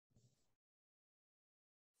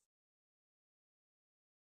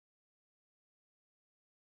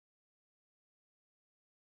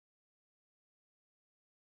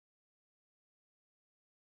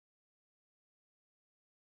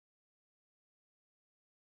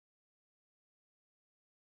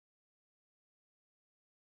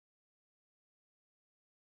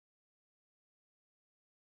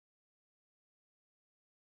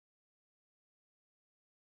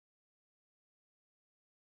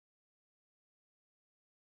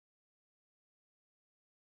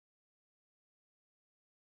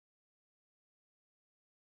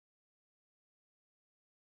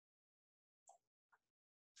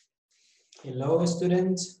Hello,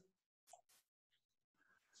 students.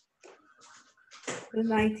 Good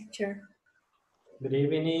night, teacher. Good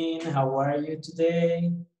evening. How are you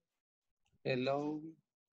today? Hello.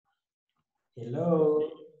 Hello.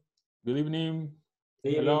 Good evening.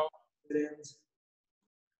 Good evening, Hello. students.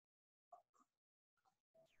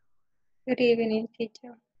 Good evening,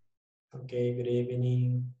 teacher. Okay, good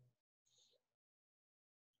evening.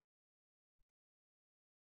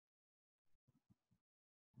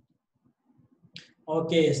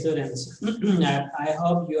 Okay, students. I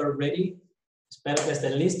hope you are ready. Espero que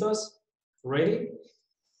estén listos. Ready?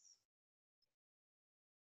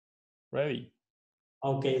 Ready.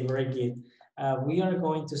 Okay, very good. We are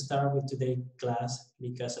going to start with today's class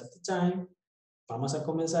because of the time. Vamos a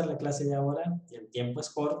comenzar la clase de ahora. El tiempo es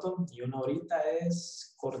corto y una horita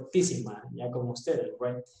es cortísima, ya como ustedes,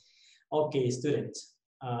 right? Okay, students.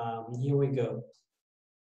 Here we go.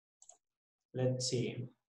 Let's see.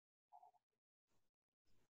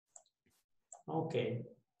 Okay.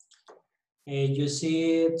 You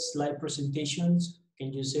see it, slide presentations.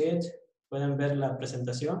 Can you see it? ¿Pueden ver la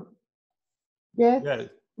presentación? Yes. Yes.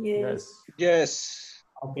 Yes. Yes.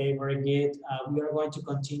 Okay, very good. We are going to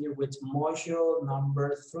continue with module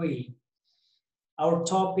number 3. Our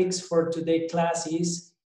topics for today class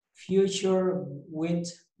is future with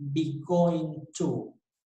be going to.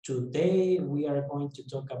 Today we are going to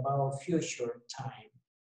talk about future time,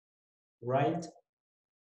 right?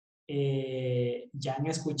 ¿Ya han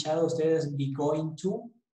escuchado ustedes be going to?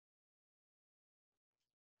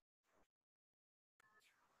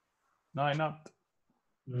 No, I'm not.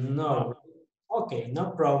 No. Okay,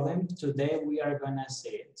 no problem. Today we are gonna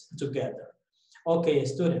say it together. Okay,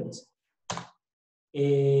 students.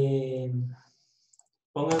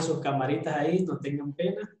 Pongan sus camaritas ahí, no tengan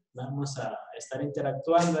pena. Vamos a estar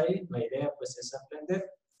interactuando ahí. La idea pues es aprender.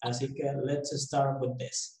 Así que let's start with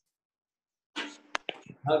this.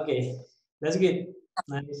 Okay, that's good.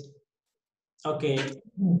 Nice. Okay,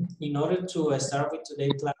 in order to start with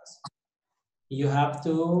today's class, you have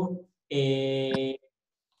to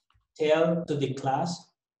tell to the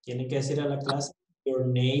class, tiene que decir a la clase, your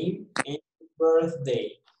name and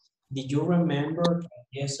birthday. Did you remember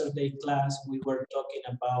yesterday class we were talking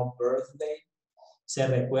about birthday? ¿Se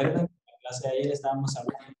recuerdan? En la clase de ayer estábamos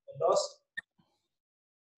hablando de los.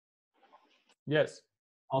 Yes.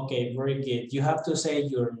 Okay, very good. You have to say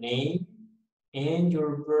your name and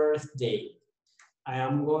your birthday. I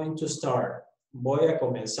am going to start. Voy a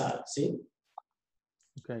comenzar, ¿sí?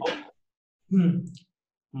 Okay.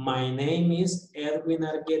 My name is Edwin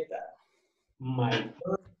Argueta. My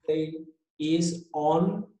birthday is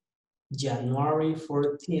on January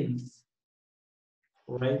 14th.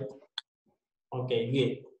 Right? Okay,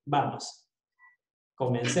 good. Vamos.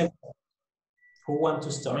 Comencemos. Who want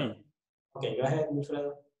to start? Me. Okay, go ahead,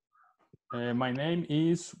 Wilfredo. My name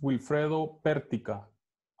is Wilfredo Pertica.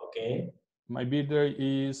 Okay. My birthday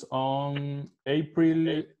is on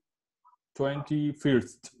April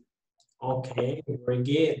 21st. Okay, very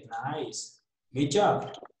good. Nice. Good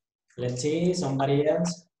job. Let's see somebody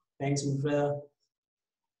else. Thanks, Wilfredo.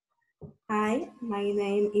 Hi, my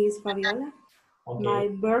name is Fabiola. Okay. My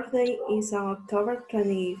birthday is on October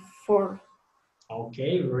 24th.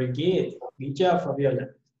 Okay, very good. Good job, Fabiola.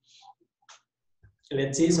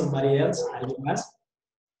 Let's see somebody else. ¿Alguien más?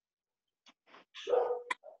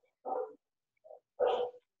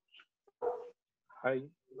 Hi,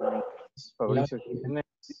 my name is Fabricio Jimenez.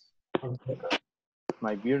 Okay.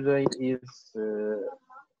 My birthday is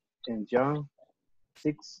in June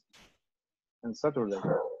 6th and Saturday.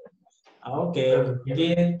 Okay, very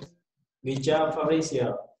good. Good job,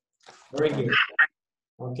 Fabricio. Very good.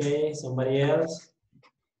 Okay, somebody else?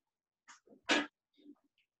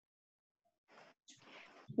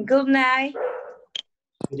 Good night.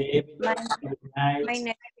 Good evening. Good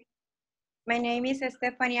night. My name is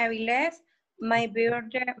Stephanie Aviles. My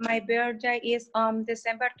birthday is on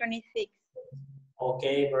December 26th.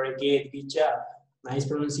 Okay, very good. Good job. Nice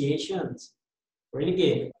pronunciations. Really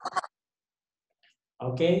good.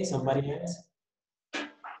 Okay, somebody else?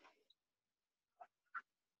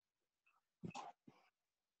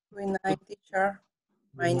 Good night, teacher.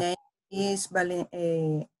 My name is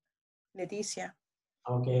Leticia.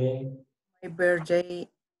 Okay. My birthday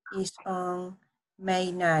is on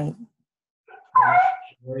May 9th.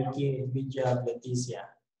 Very good. Good job, Leticia.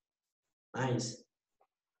 Nice.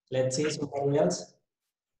 Let's see somebody else.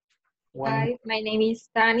 One. Hi, my name is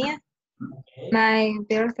Tania. Okay. My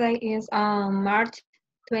birthday is on March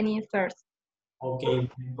 21st. Okay,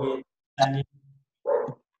 very good. Tania.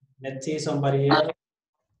 Let's see somebody else.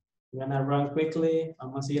 We're gonna run quickly.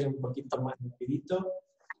 Vamos a ir un poquito más rapidito.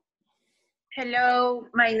 Hello,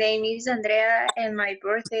 my name is Andrea and my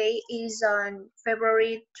birthday is on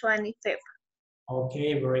February 25th.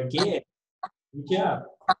 Okay, very good. Good job.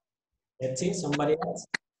 Let's see, somebody else.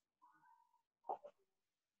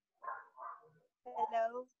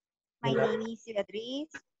 Hello, my Hello. name is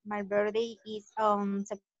Beatriz. My birthday is on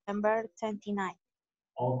September 29th.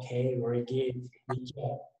 Okay, very good. Good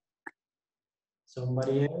job.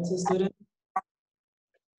 Somebody else, student?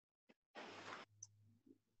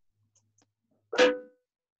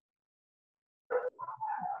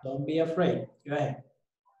 Don't be afraid. Go ahead.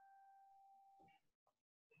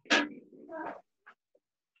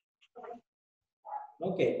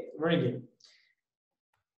 Okay, very good.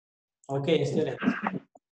 Okay, students.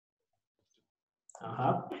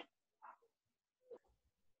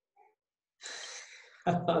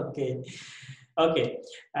 Okay, okay.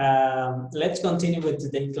 Let's continue with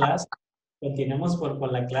today's class. Continuamos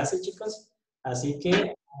con la clase, chicos. Así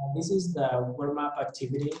que this is the warm-up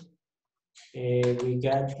activity. We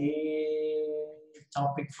got the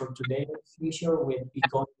topic for today, future with be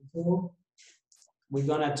going to. We're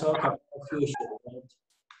gonna talk about future, right?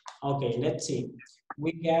 Okay, let's see.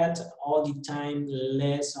 We got all the time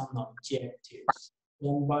lesson objectives.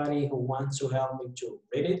 Somebody who wants to help me to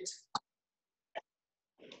read it?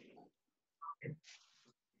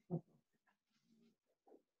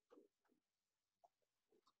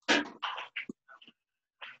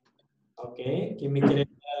 Okay, ¿quién me quiere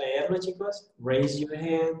leerlo, chicos? Raise your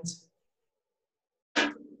hands.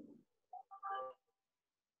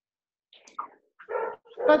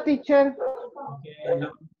 Hello, teacher. Okay,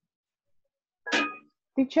 hello.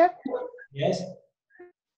 Teacher? Yes?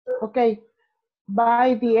 Okay.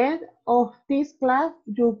 By the end of this class,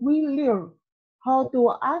 you will learn how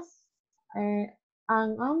to ask and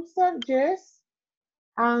answer yes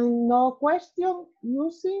and no question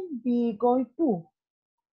using the going to.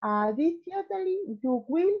 Additionally, you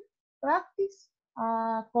will practice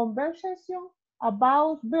a conversation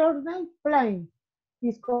about birthday planning.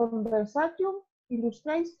 This conversation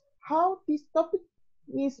illustrates how this topic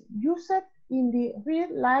is used in the real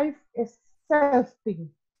life setting.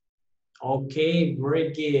 Okay,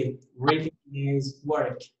 very good. Really nice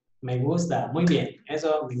work. Me gusta. Muy bien.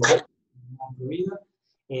 Eso me encanta.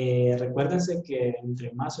 Recuérdense que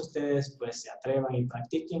entre más ustedes pues se atrevan y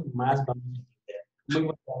practiquen, más van a entender. Muy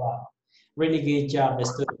buen trabajo. Really good job,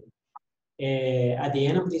 student. At the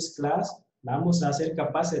end of this class, vamos a ser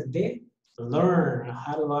capaces de learn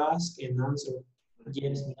how to ask and answer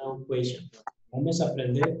yes, no question. Vamos a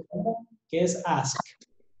aprender cómo, qué es ask.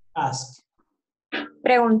 Ask.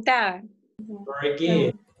 Preguntar. Very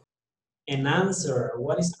good. And answer.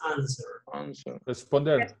 What is answer? Answer.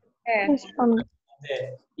 Responder. Responder.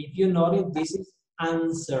 If you notice, this is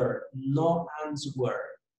answer, no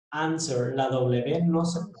answer. Answer, la W no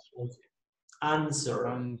se pronuncia. Answer.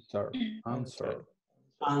 Answer. Answer.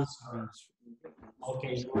 Answer. Ok,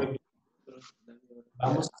 muy bien.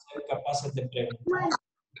 Vamos a ser capaces de preguntar,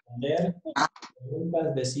 responder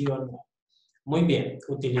preguntas de sí o no. Muy bien,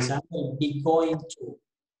 utilizando el be going to.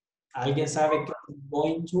 ¿Alguien sabe qué es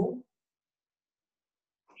going to?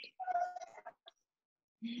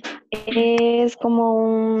 Es como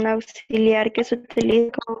un auxiliar que se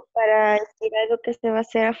utiliza como para decir algo que se va a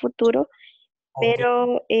hacer a futuro, Okay.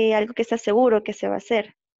 pero algo que está seguro que se va a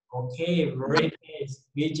hacer. Ok, very nice.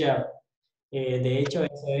 Good job. De hecho,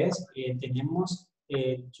 eso es, tenemos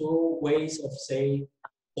two ways of saying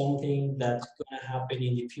something that's going to happen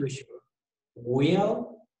in the future.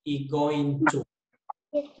 Will y going to.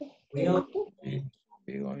 Will.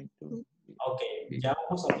 Be going to. Ok, ya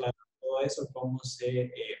vamos a aclarar todo eso, cómo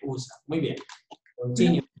se usa. Muy bien.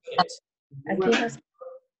 Continue. Yes. Remember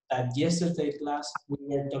that yesterday class we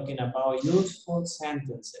were talking about useful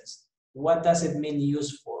sentences. What does it mean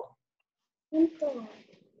useful? I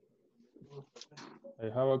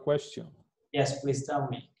have a question. Yes, please tell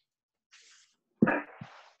me.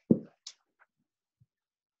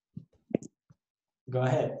 Go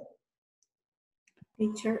ahead.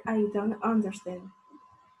 Teacher, I don't understand.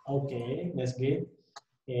 Ok, that's good.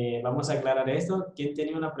 Vamos a aclarar esto. ¿Quién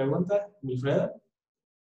tenía una pregunta? ¿Wilfredo?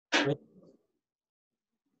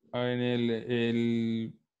 En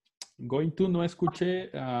el going to no escuché,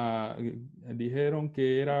 dijeron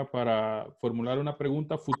que era para formular una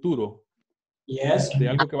pregunta futuro. Yes. De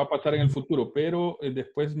algo que va a pasar en el futuro, pero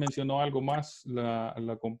después mencionó algo más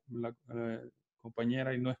la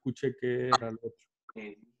compañera y no escuché qué era lo otro.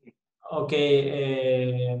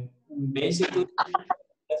 Okay, basically,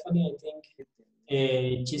 Stephanie, I think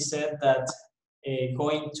she said that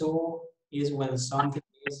going to is when something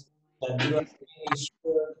is that you are really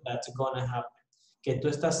sure that's gonna happen. Que tú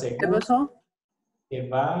estás seguro. ¿Qué pasó? que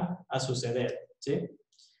va a suceder, ¿sí?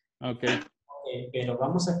 Ok. Pero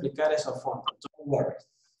vamos a explicar eso a fondo. Don't worry.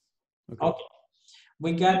 Ok. Okay.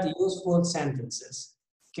 We got useful sentences.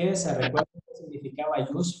 ¿Qué se recuerda qué significaba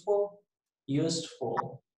useful?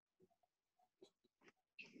 Useful.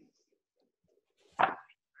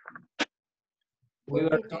 We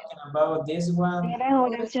were talking about this one. Eran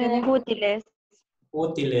oraciones útiles.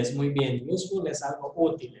 Útiles, muy bien. Useful es algo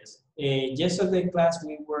útiles. Yesterday class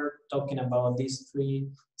we were talking about these three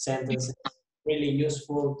sentences really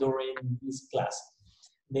useful during this class.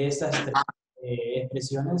 De estas tres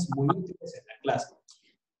expresiones muy útiles en la clase.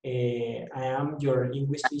 I am your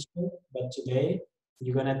English teacher, but today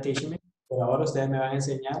you're gonna teach me. Por ahora ustedes me van a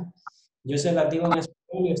enseñar. Yo se las digo en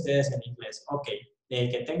español y ustedes en inglés. Ok,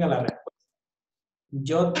 que tenga la respuesta.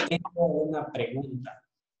 Yo tengo una pregunta,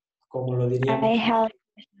 como lo diríamos. I have.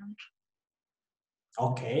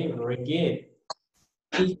 Ok, very good.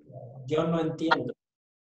 Teacher, yo no entiendo.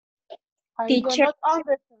 I do Teacher. not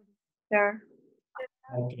understand.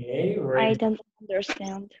 Ok, I don't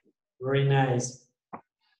understand. very nice.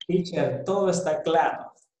 Teacher, todo está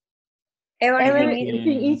claro.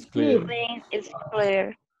 Everything is clear. is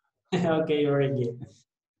clear. Ok, very good.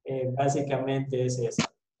 Básicamente es eso.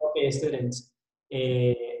 Ok, students.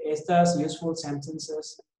 Estas useful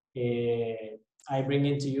sentences I bring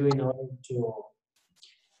it to you in order to...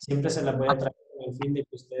 Siempre se las voy a traer con el fin de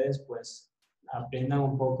que ustedes pues aprendan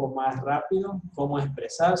un poco más rápido cómo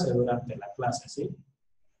expresarse durante la clase, ¿sí?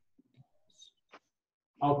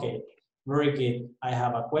 Okay, very good. I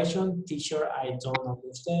have a question. Teacher, I don't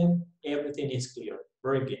understand. Everything is clear.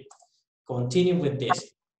 Very good. Continue with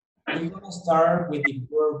this. We're going to start with the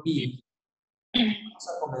verb be. Vamos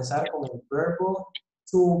a comenzar con el verbo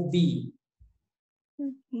to be.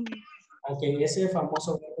 Ok, ese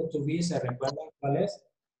famoso verbo to be, ¿se recuerdan cuál es?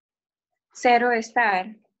 Cero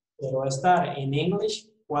estar. Pero estar en English,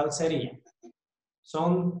 ¿cuál sería?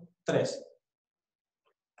 Son tres.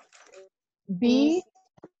 Be,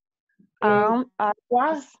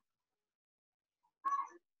 was.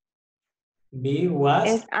 Be, was.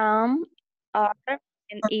 Es are,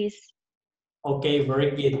 and is. Okay,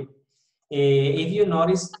 very good. If you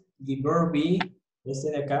notice, the verb be,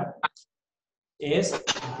 este de acá, es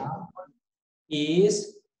am,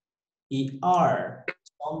 is y are.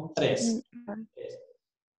 Son tres.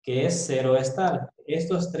 Que es cero estar.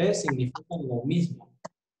 Estos tres significan lo mismo.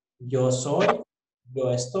 Yo soy,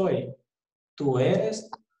 yo estoy. Tú eres,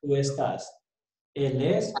 tú estás. Él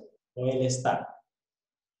es o él está.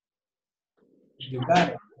 You got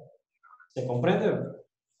it. ¿Se comprende?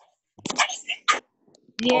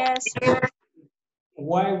 Yes.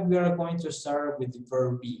 Why we are going to start with the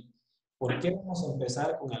verb be? ¿Por qué vamos a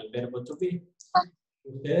empezar con el verbo to be?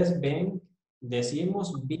 Ustedes ven,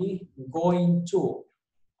 decimos be going to.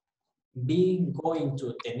 Be going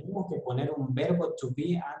to. Tenemos que poner un verbo to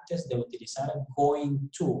be antes de utilizar going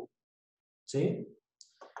to. ¿Sí?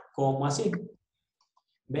 ¿Cómo así?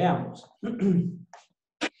 Veamos.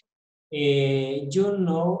 You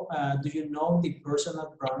know, do you know the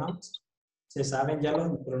personal pronouns? ¿Se saben ya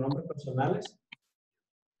los pronombres personales?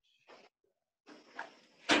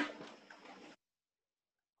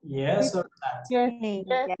 Yes or not?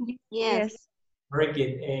 Yes. Yes. Very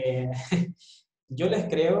good. Yo les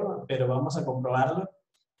creo, pero vamos a comprobarlo.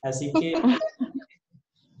 Así que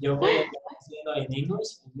yo voy a estar diciendo en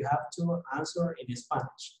English and you have to answer in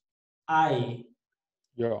Spanish. I.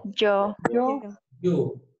 Yo. Yo.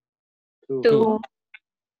 You. Tú.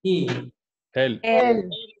 He. Él. Él.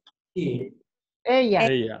 She. Ella.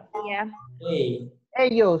 Ella. They.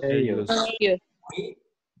 Ellos. Ellos. We.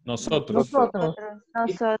 Nosotros. Nosotros.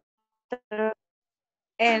 Nosotros.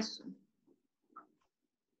 Eso.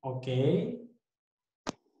 Ok.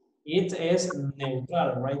 It es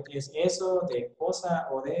neutral, right? Es eso de cosa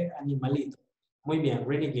o de animalito. Muy bien,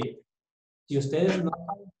 really good. Si ustedes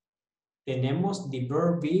notan, tenemos the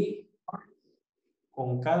verb be,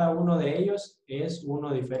 con cada uno de ellos es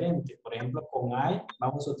uno diferente. Por ejemplo, con I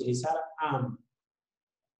vamos a utilizar am.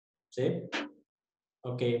 ¿Sí?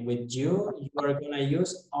 Ok, with you, you are going to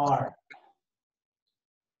use are.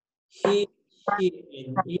 He, she,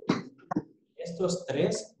 and it. Estos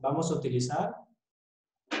tres vamos a utilizar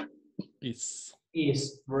Is.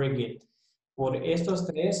 is. Very good. Por estos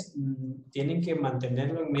tres tienen que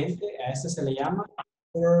mantenerlo en mente. A este se le llama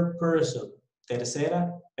third person,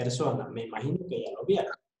 tercera persona. Me imagino que ya lo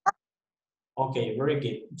vieron. Ok, very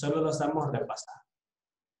good. Solo lo estamos repasando.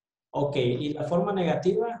 Ok, y la forma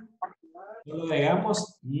negativa, lo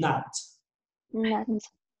agregamos not. Not.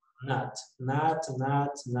 Not, not,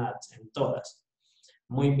 not, not, en todas.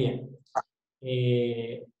 Muy bien.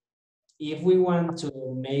 if we want to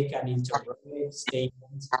make an interrogative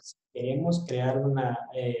statement, si queremos crear una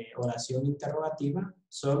oración interrogativa,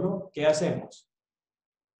 solo, ¿qué hacemos?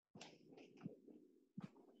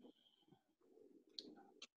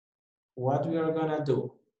 What we are gonna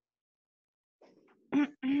do?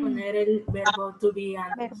 Poner el verbo to be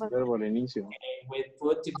antes. Verbo al inicio. We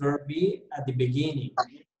put the verb be at the beginning.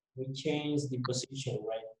 We change the position,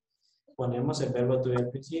 right? Ponemos el verbo to be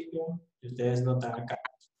al principio y ustedes notan acá.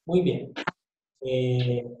 Muy bien.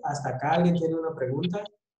 ¿Hasta acá alguien tiene una pregunta?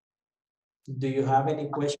 Do you have any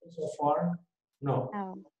questions so far? No.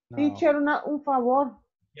 No. Teacher, un favor.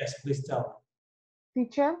 Yes, please tell.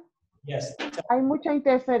 Teacher, Yes. hay mucha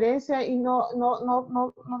interferencia y no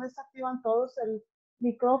desactivan todos el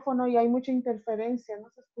micrófono y hay mucha interferencia, no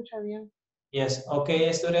se escucha bien. Yes.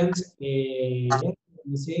 Okay, students. Let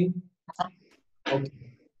me see.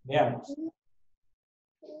 Okay. Veamos.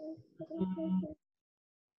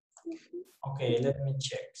 Okay, let me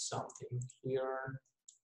check something here.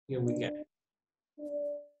 Here we go.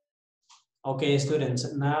 Okay,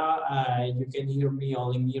 students, now you can hear me,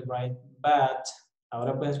 only me, right? But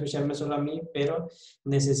ahora pueden escucharme solo a mí, pero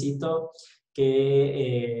necesito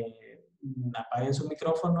que apaguen su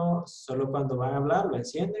micrófono solo cuando van a hablar, lo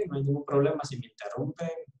encienden, no hay ningún problema. Si me interrumpen,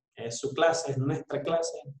 es su clase, es nuestra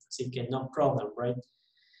clase, así que no problem, right?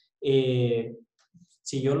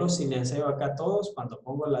 Si yo los silencio acá todos, cuando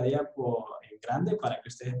pongo la diapo en grande para que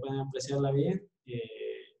ustedes puedan apreciarla bien,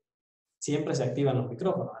 siempre se activan los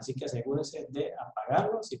micrófonos, así que asegúrense de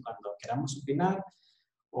apagarlos y cuando queramos opinar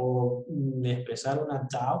o expresar una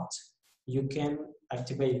doubt, you can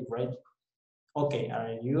activate it, right? Okay,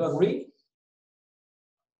 are you agree?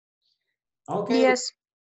 Okay. Yes.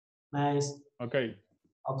 Nice. Okay.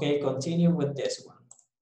 Okay, continue with this one.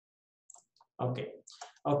 Okay.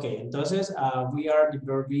 Okay, entonces we are the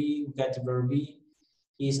verb be, we got the verb be,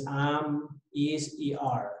 is, is,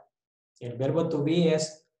 er. El verbo to be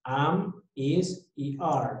es am, is,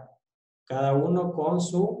 er. Cada uno con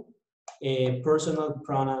su personal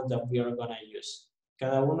pronoun that we are gonna use.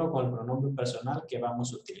 Cada uno con el pronombre personal que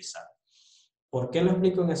vamos a utilizar. ¿Por qué lo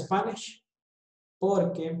explico en Spanish?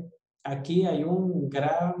 Porque aquí hay un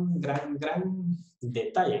gran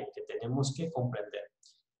detalle que tenemos que comprender.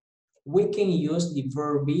 We can use the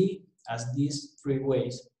verb be as these three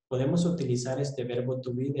ways. Podemos utilizar este verbo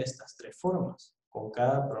to be de estas tres formas, con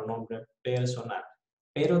cada pronombre personal.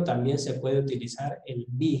 Pero también se puede utilizar el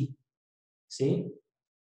be, ¿sí?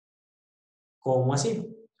 ¿Cómo así?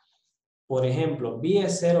 Por ejemplo, be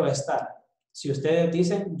es ser o estar. Si ustedes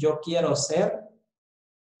dicen, yo quiero ser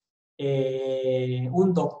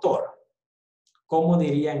un doctor, ¿cómo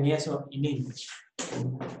dirían eso en inglés?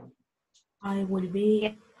 I will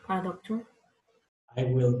be a doctor. I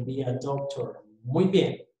will be a doctor. Muy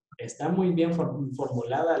bien. Está muy bien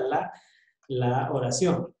formulada la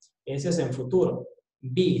oración. Ese es en futuro.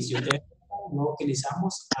 Be, si ustedes no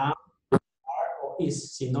utilizamos am, are o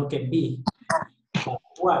is, sino que be.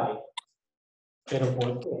 Actual. ¿Pero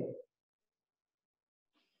por qué?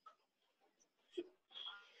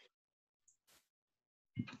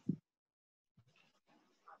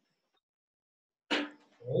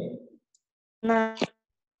 Okay. No.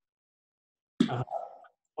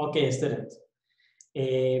 Okay, students.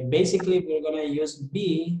 Basically, we're going to use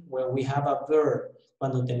be when we have a verb.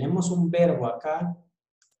 Cuando tenemos un verbo acá,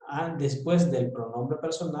 después del pronombre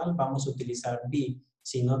personal, vamos a utilizar be.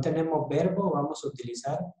 Si no tenemos verbo, vamos a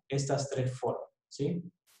utilizar estas tres formas, ¿sí?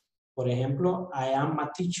 Por ejemplo, I am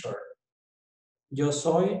a teacher. Yo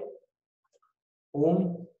soy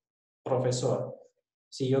un profesor.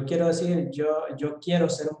 Si yo quiero decir, yo quiero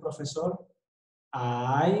ser un profesor,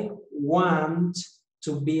 I want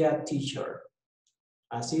to be a teacher.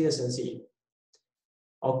 Así de sencillo.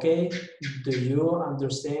 Okay, do you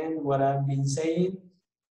understand what I've been saying?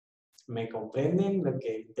 ¿Me comprenden lo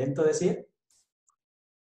que intento decir?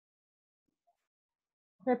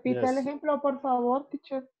 Repite el ejemplo, por favor,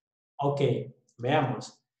 teacher. Ok,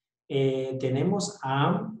 veamos. Tenemos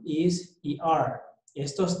am, is y are.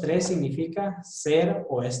 Estos tres significan ser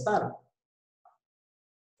o estar.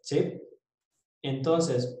 ¿Sí?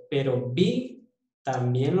 Entonces, pero be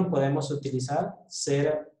también lo podemos utilizar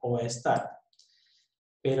ser o estar.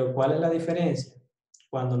 Pero ¿cuál es la diferencia?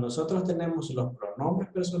 Cuando nosotros tenemos los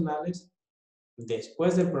pronombres personales,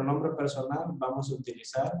 después del pronombre personal vamos a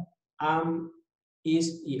utilizar am,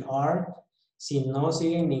 is y are si no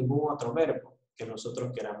siguen ningún otro verbo que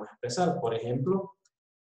nosotros queramos expresar. Por ejemplo,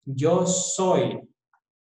 yo soy.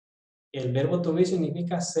 El verbo to be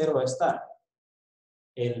significa ser o estar.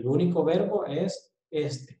 El único verbo es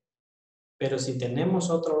este. Pero si tenemos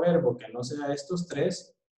otro verbo que no sea estos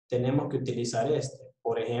tres, tenemos que utilizar este.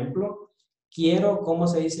 Por ejemplo, Quiero, ¿cómo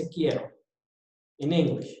se dice quiero? En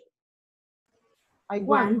English. I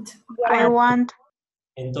want. I want.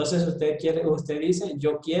 Entonces usted dice,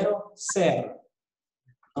 yo quiero ser.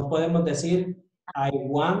 No podemos decir, I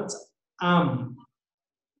want am.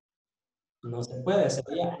 No se puede,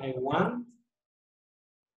 sería I want.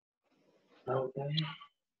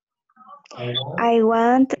 I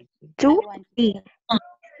want to be.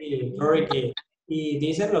 Sí, very good. Y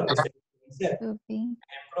dicen lo que usted quiere ser. Por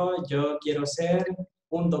ejemplo, yo quiero ser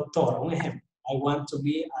un doctor, un ejemplo. I want to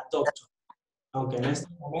be a doctor. Aunque en este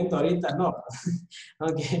momento ahorita no.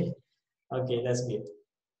 Okay, okay, that's good.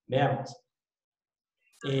 Veamos.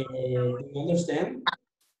 Do you understand?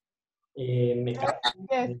 Me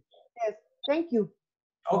Yes, yes. Thank you.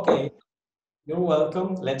 Okay, you're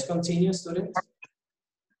welcome. Let's continue, students.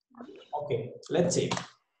 Okay, let's see.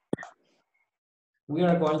 We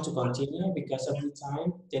are going to continue because of the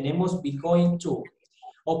time. Tenemos be going to.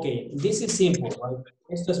 Okay, this is simple, right?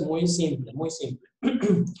 Esto es muy simple, muy simple.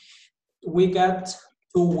 We got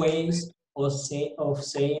two ways of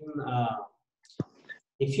saying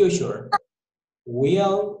the future.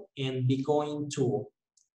 Will and be going to.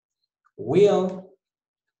 Will,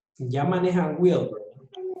 ya manejan will,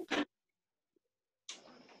 ¿verdad?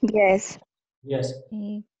 Yes. Yes.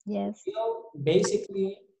 Yes. Will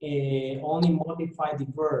basically only modify the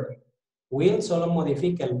verb. Will solo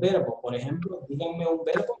modifica el verbo. Por ejemplo, díganme un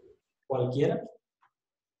verbo, cualquiera.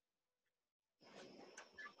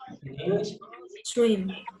 In English.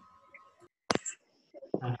 Swim.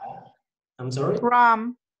 I'm sorry.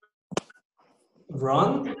 From.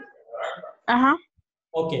 Run.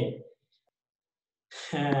 Okay.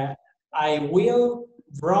 I will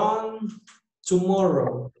run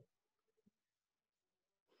tomorrow.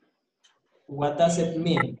 What does it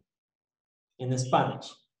mean in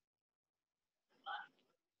Spanish?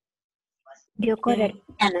 Yo correré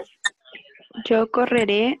mañana. Yo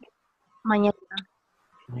correré mañana.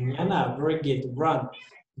 Mañana, very good, run.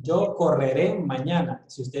 Yo correré mañana.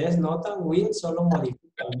 Si ustedes notan, will solo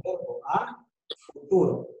modifica el verbo a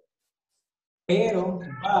futuro. Pero,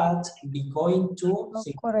 but, be going to...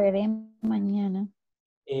 Yo correré mañana.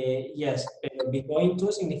 Yes, pero be going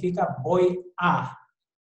to significa voy a.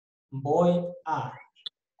 Voy a.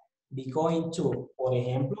 Be going to. Por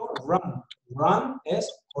ejemplo, run. Run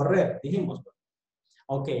es correr, dijimos.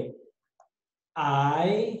 Ok.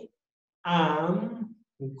 I am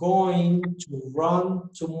going to run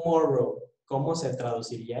tomorrow. ¿Cómo se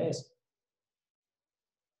traduciría eso?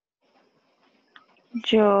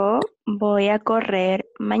 Yo voy a correr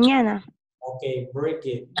mañana. Okay, very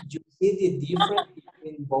good. You see the difference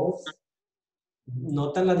between both?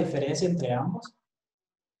 ¿Notan la diferencia entre ambos?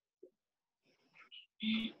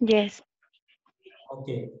 Yes. Ok.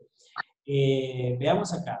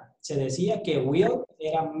 Veamos acá. Se decía que will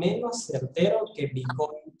era menos certero que be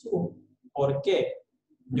going to. ¿Por qué?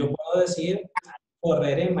 Yo puedo decir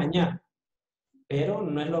correré mañana, pero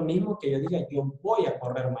no es lo mismo que yo diga yo voy a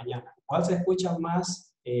correr mañana. ¿Cuál se escucha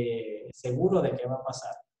más seguro de que va a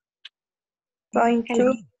pasar? Going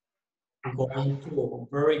to. Going to,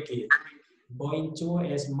 very good. Going to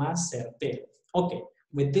es más certero. Okay,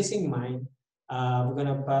 with this in mind, we're going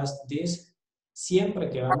to pass this. Siempre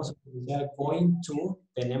que vamos a utilizar going to,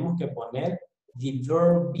 tenemos que poner the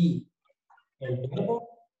verb be. El verbo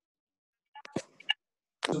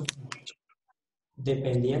to be.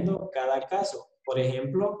 Dependiendo cada caso. Por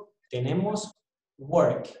ejemplo, tenemos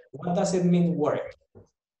work. What does it mean work?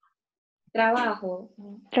 Trabajo.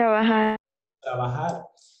 Trabajar. Trabajar.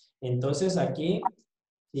 Entonces aquí,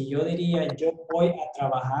 si yo diría yo voy a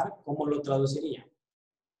trabajar, ¿cómo lo traduciría?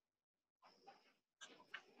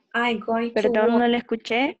 I'm going to Perdón, work. no le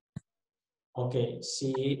escuché. Ok,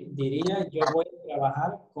 si diría yo voy a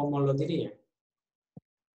trabajar, ¿cómo lo diría?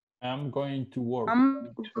 I'm going to work.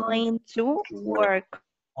 I'm going to work.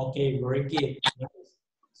 Ok, very good.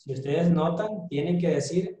 Si ustedes notan, tienen que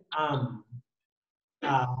decir am.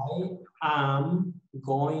 I am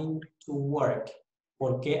going to work.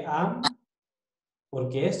 ¿Por qué am?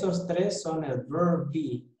 Porque estos tres son el verb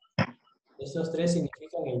be. Estos tres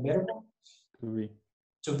significan el verbo To be.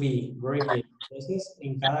 to be. Very good. Entonces,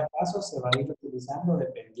 en cada caso se va a ir utilizando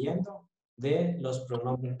dependiendo de los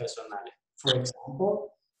pronombres personales. For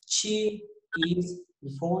example, she is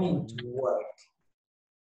going to work.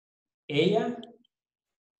 Ella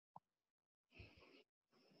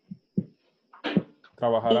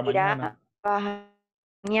Trabajará Irá mañana. a trabajar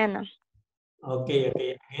mañana. ok.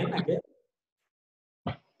 Again.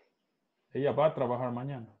 Ella va a trabajar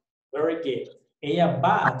mañana. Very good. Ella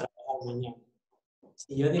va a trabajar mañana.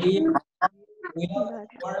 Si yo diría, will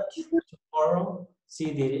work tomorrow,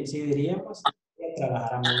 si diríamos, ella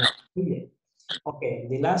trabajará mañana. Muy bien. Okay,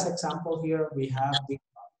 the last example here we have the,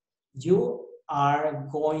 you are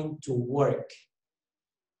going to work.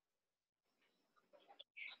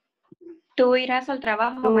 Tú irás al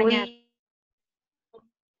trabajo mañana.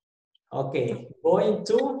 Okay, going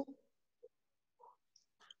to,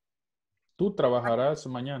 Tú trabajarás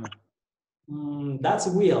mañana. that's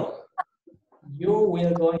will. You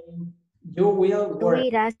will Tú work.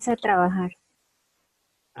 irás a trabajar.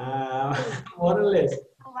 More or less.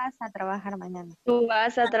 Tú vas a trabajar mañana. Tú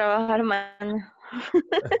vas a trabajar mañana.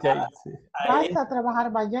 Okay, sí. Vas a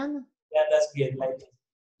trabajar mañana. Yeah, that's good. Like,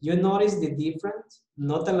 you notice the difference?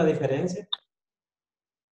 ¿Notan la diferencia?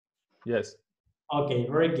 Yes. Okay,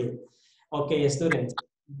 very good. Okay, students,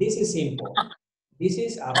 this is simple. This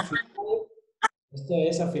is affirmative. Esto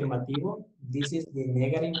es afirmativo. This is the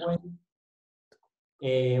negative way.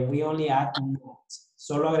 We only add not.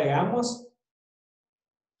 Solo agregamos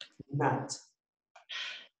not.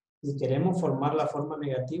 Si queremos formar la forma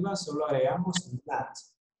negativa, solo agregamos not.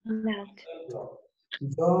 Not.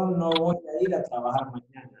 Yo no voy a ir a trabajar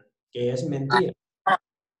mañana, que es mentira.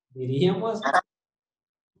 Diríamos,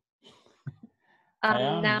 I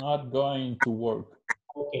am No. not going to work.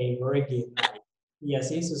 okay, very good. Y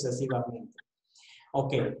así sucesivamente.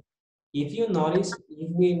 Okay, if you notice, if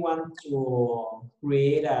we want to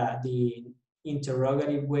create the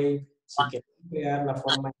interrogative way, si queremos crear la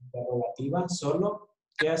forma interrogativa, solo,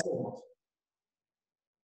 ¿qué hacemos?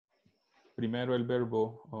 Primero el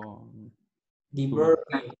verbo. The to verb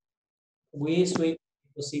be. We switch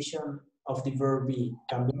the position of the verb be.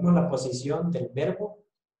 Cambiamos la posición del verbo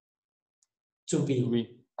to be.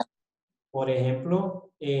 be. Por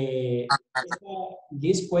ejemplo,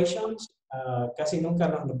 these questions casi nunca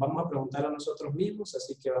nos vamos a preguntar a nosotros mismos,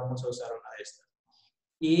 así que vamos a usar una de estas.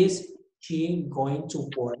 Is she going to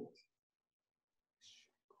work?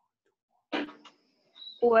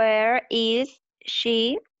 Where is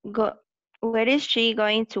she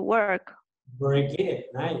going to work? Very good,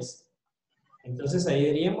 nice. Entonces ahí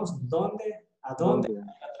diríamos, ¿a dónde ¿Dónde? va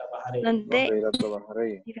a trabajar ella? ¿Dónde ¿Dónde irá a trabajar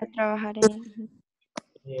ella? ir a trabajar ella?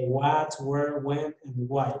 What, where, when, and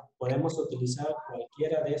why. Podemos utilizar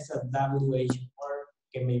cualquiera de estas WH word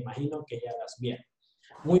que me imagino que ya las vieron.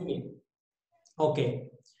 Muy bien.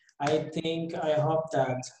 Okay. I hope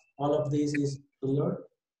that all of this is clear.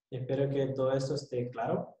 Espero que todo esto esté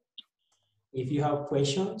claro. If you have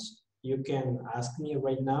questions, you can ask me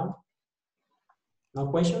right now.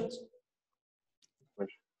 No questions?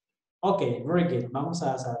 Okay, very good. Vamos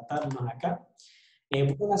a saltarnos acá.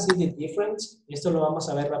 We're gonna see the difference. Esto lo vamos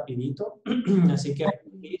a ver rapidito. Así que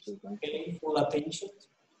please pay full attention.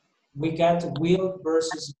 We got will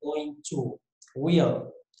versus going to.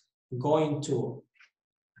 Will, going to.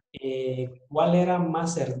 ¿Cuál era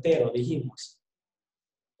más certero? Dijimos.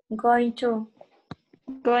 Going to.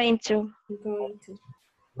 Going to. Going to.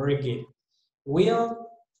 Very good. Will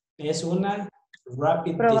es una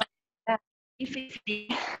rapid Difícil.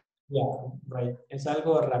 Yeah, right. Es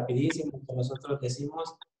algo rapidísimo que nosotros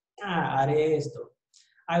decimos, haré esto.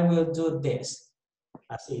 I will do this.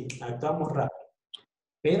 Así, actuamos rápido.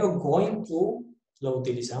 Pero going to lo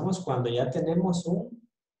utilizamos cuando ya tenemos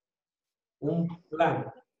un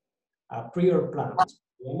plan, a prior plan.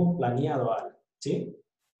 Hemos planeado algo, ¿sí?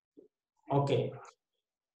 Ok.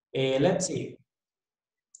 Let's see.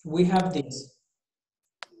 We have this.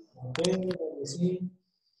 Okay, let me see.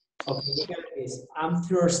 Okay, we have this. I'm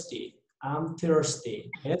thirsty. I'm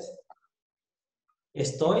thirsty. Yes.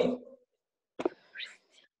 Estoy.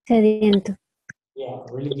 Sediento. Yeah,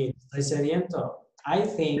 really good. Estoy sediento. I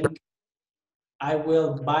think I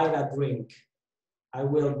will buy a drink. I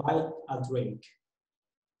will buy a drink.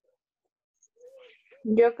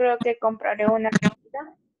 Yo creo que compraré una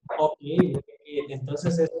comida. Ok, muy bien.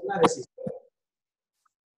 Entonces es una decisión.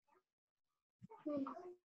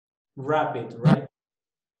 Rapid, right?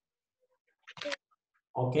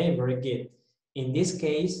 Okay, very good. In this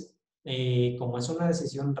case, como es una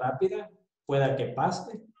decisión rápida, pueda que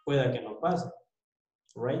pase, pueda que no pase,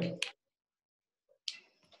 right?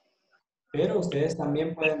 Pero ustedes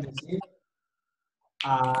también pueden decir,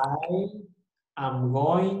 I am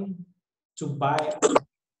going to buy.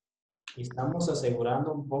 Estamos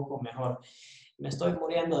asegurando un poco mejor. Me estoy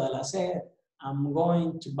muriendo de la sed. I'm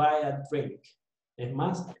going to buy a drink. Es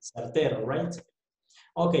más certero, right?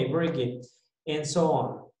 Okay, very good. And so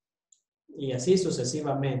on. Y así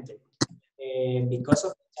sucesivamente. Because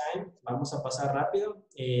of time, vamos a pasar rápido.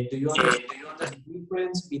 Do you understand the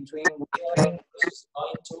difference between will versus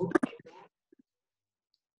going to?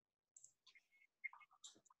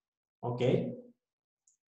 Okay.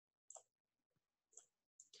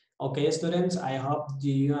 Okay, students, I hope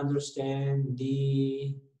do you understand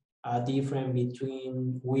the difference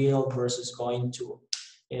between will versus going to.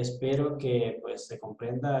 Espero que pues se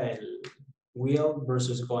comprenda el will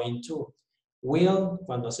versus going to. Will,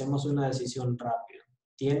 cuando hacemos una decisión rápida,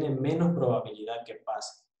 tiene menos probabilidad que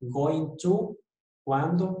pase. Going to,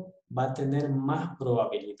 cuando va a tener más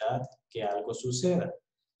probabilidad que algo suceda.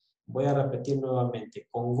 Voy a repetir nuevamente.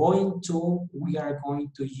 Con going to, we are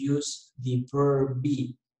going to use the verb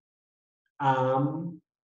be.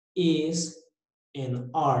 Is, and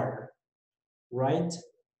are, right?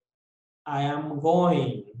 I am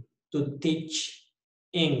going to teach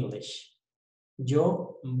English.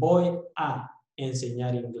 Yo voy a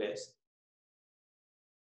enseñar inglés.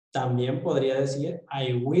 También podría decir,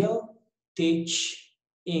 I will teach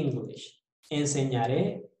English.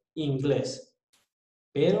 Enseñaré inglés.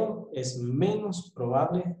 Pero es menos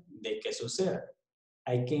probable de que suceda.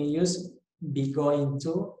 I can use be going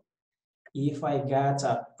to if I got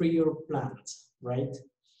a prior plan, right?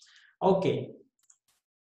 Okay.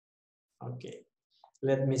 Okay.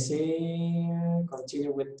 Let me see.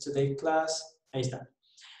 Continue with today's class. Ahí está.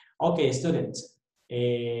 Okay, students.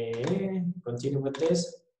 Continue with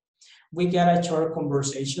this. We got a short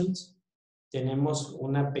conversations. Tenemos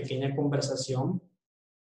una pequeña conversación.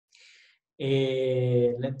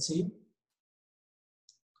 Let's see.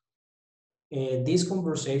 This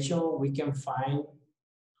conversation, we can find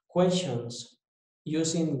questions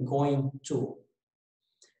using going to.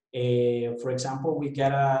 For example, we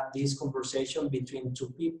got this conversation between two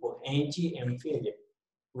people, Angie and Philip,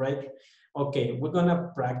 right? Okay, we're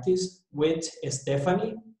gonna practice with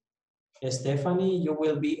Stephanie. Stephanie, you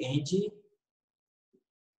will be Angie,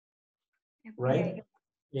 right?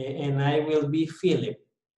 And I will be Philip.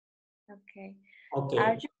 Okay. Okay.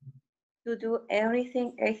 Are you to do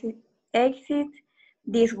everything exit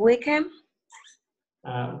this weekend?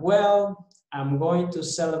 Well, I'm going to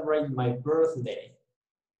celebrate my birthday.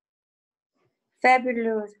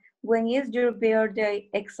 Fabulous. When is your birthday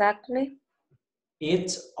exactly?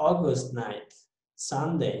 It's August 9th,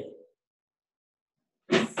 Sunday.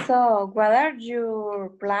 So, what are your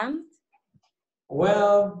plans?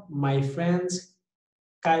 Well, my friend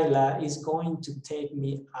Kyla is going to take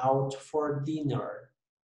me out for dinner.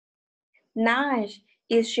 Nice.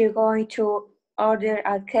 Is she going to order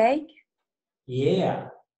a cake? Yeah,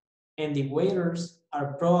 and the waiters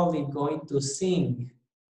are probably going to sing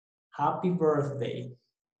happy birthday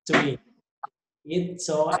to me. It's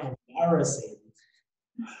so embarrassing.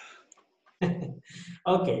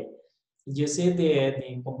 Okay, you see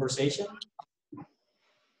the conversation?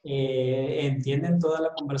 ¿Entienden toda la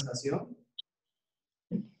conversación?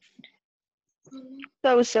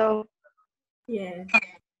 So. Yes.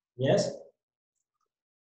 Yes?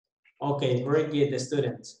 Okay, very good,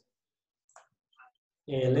 students.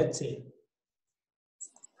 Let's see.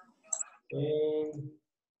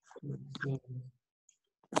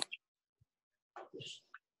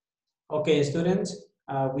 Okay, students,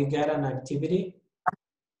 we got an activity.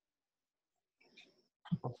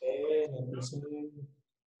 Okay, let me see.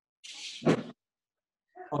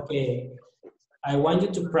 Okay, I want you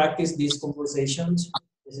to practice these conversations.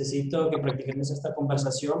 Necesito que practiquemos esta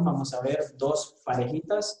conversación. Vamos a ver dos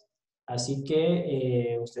parejitas. Así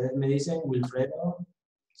que ustedes me dicen, Wilfredo,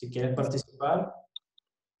 si quieres participar.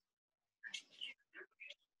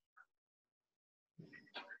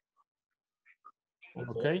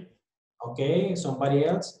 Okay. Okay, somebody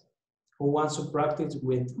else who wants to practice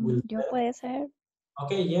with Yo Wilfredo? puede ser.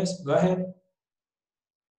 Okay, yes, go ahead.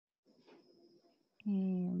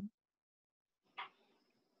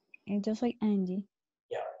 Yo soy Angie.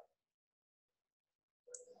 Yeah.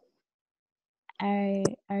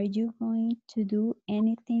 Are you going to do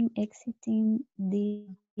anything exciting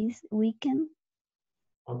this weekend?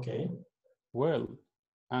 Okay. Well,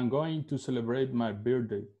 I'm going to celebrate my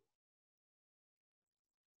birthday.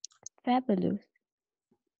 Fabulous.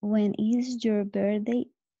 When is your birthday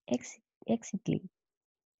exactly?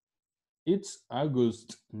 It's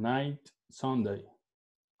August 9th, Sunday.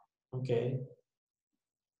 Okay.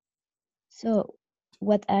 So,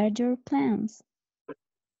 what are your plans?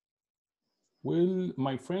 Well,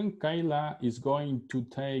 my friend Kyla is going to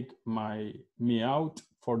take me out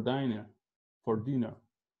for dinner.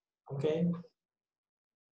 Okay.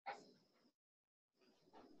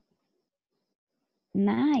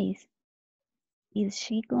 Nice. Is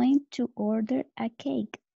she going to order a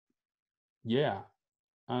cake? Yeah,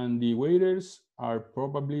 and the waiters are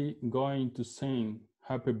probably going to sing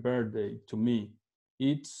happy birthday to me.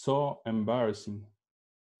 It's so embarrassing.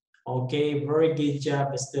 Okay, very good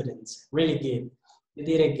job, students. Really good. You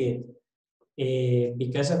did it good.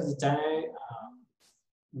 Because of the time,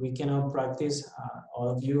 we cannot practice, all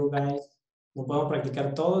of you guys. No podemos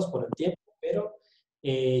practicar todos por el tiempo, pero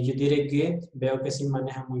you did it good. Veo que sí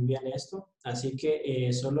maneja muy bien esto. Así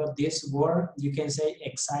que solo this word, you can say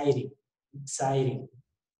exciting. Exciting.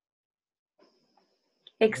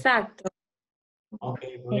 Exacto.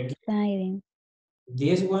 Okay, very good. Exciting.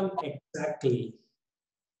 This one, exactly.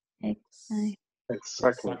 Exactly.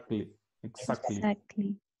 Exactly.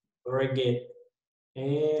 Exactly. Very good.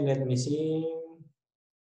 Let me see.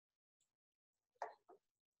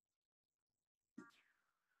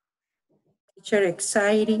 Teacher,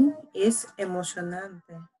 exciting es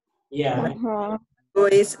emocionante. Yeah, O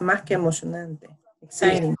es más que emocionante.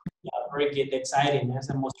 Exciting. yeah, very good. Exciting. Es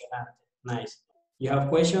emocionante. Nice. You have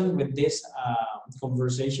question with this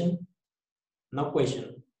conversation? No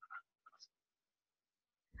question.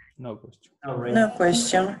 No question. All right. No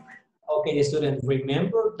question. Okay, students,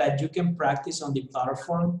 remember that you can practice on the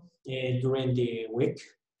platform during the week.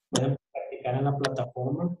 Pueden practicar en la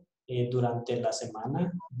plataforma durante la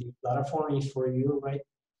semana. The platform is for you, right?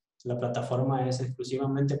 La plataforma es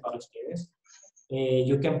exclusivamente para ustedes.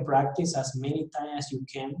 You can practice as many times as you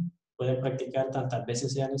can. Pueden practicar tantas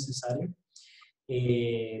veces sea necesario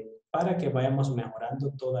para que vayamos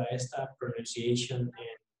mejorando toda esta pronunciation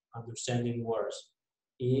and understanding words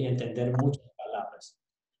y entender muchas palabras.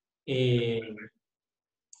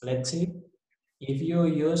 Let's see, if you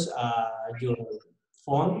use your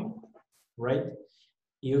phone, right,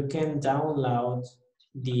 you can download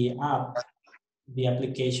the app, the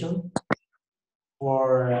application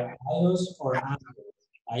for iOS or Android.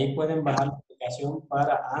 Ahí pueden bajar la aplicación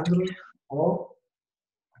para Android o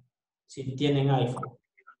si tienen iPhone.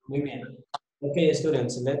 Muy bien. Okay,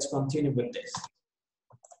 students, let's continue with this.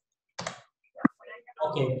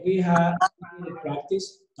 Okay, we have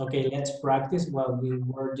practice. Okay, let's practice while we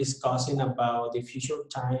were discussing about the future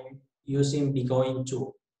time using be going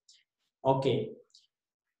to. Okay,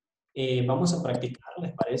 vamos a practicar,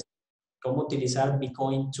 ¿les parece? Cómo utilizar be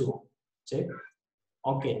going to. ¿Sí?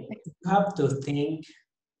 Okay, you have to think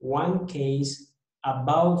one case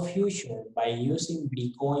about future by using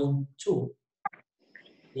be going to.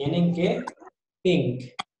 Tienen que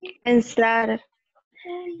think. Pensar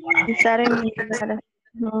en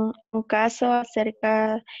un caso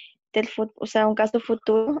acerca del futuro, o sea, un caso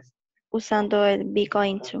futuro usando el be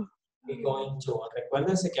going to. Be going to.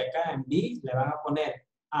 Recuérdense que acá en be le van a poner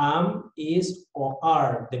am, is o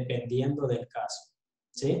are, dependiendo del caso.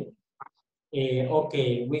 ¿Sí? Ok,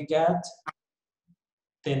 we got,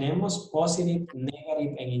 tenemos positive,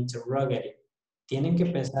 negative and interrogative. Tienen que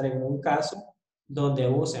pensar en un caso donde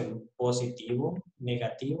usen positivo,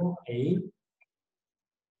 negativo e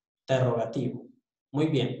interrogativo. Muy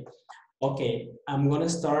bien. Ok, I'm going to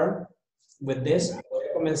start with this. Voy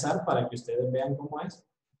a comenzar para que ustedes vean cómo es.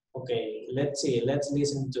 Okay, let's see, let's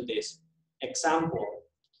listen to this. Example,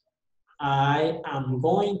 I am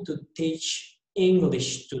going to teach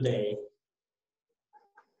English today.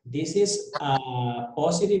 This is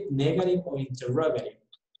positive, negative, or interrogative?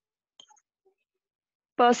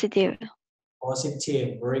 Positive.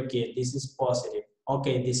 Positive, very good. This is positive.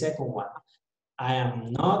 Okay, the second one. I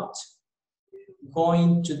am not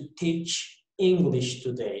going to teach English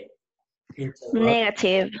today.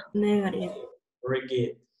 Negative. Negative. Very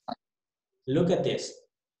good. Look at this.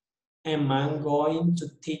 Am I going to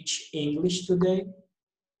teach English today?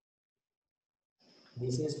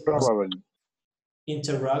 This is Probably.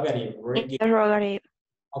 interrogative. Very good. Interrogative.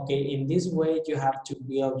 Okay, in this way you have to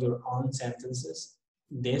build your own sentences.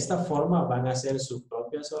 De esta forma van a hacer sus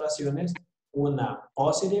propias oraciones. Una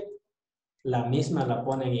positive, la misma la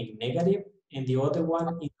ponen en negative, and the other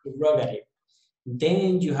one interrogative.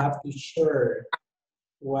 Then you have to share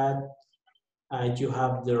what you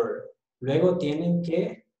have there. Luego tienen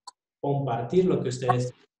que compartir lo que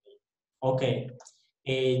ustedes tienen. Okay,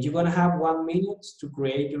 you're gonna have 1 minute to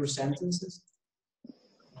create your sentences.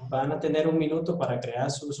 Van a tener 1 minuto para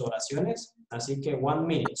crear sus oraciones, así que 1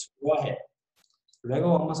 minute, go ahead.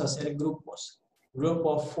 Luego vamos a hacer grupos, group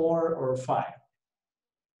of 4 or 5.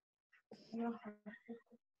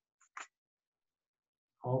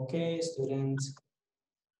 Okay, students.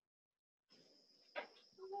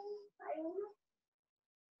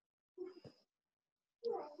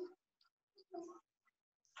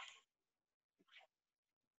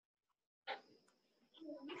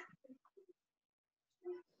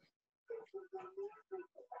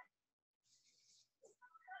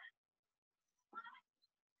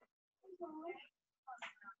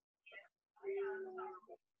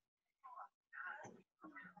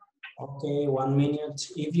 Okay, 1 minute.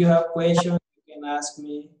 If you have questions, you can ask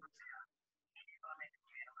me.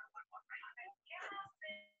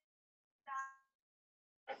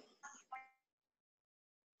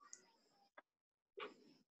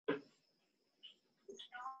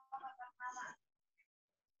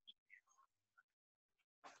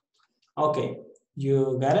 Okay,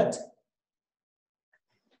 you got it?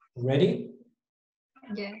 Ready?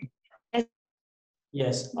 Yeah.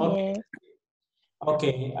 Yes, okay. Yes.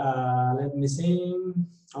 Okay, let me see.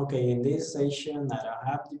 Okay, in this session, I don't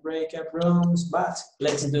have the breakout rooms, but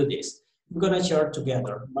let's do this. We're gonna share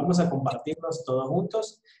together. Vamos a compartirlos todos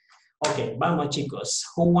juntos. Okay, vamos chicos.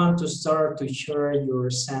 Who want to start to share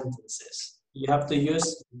your sentences? You have to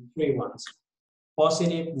use 3 ones.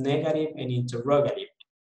 Positive, negative, and interrogative.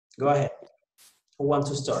 Go ahead. Who wants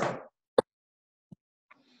to start?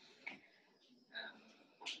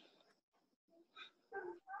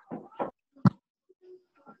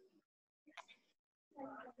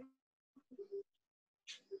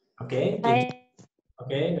 Okay,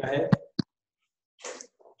 okay, go ahead.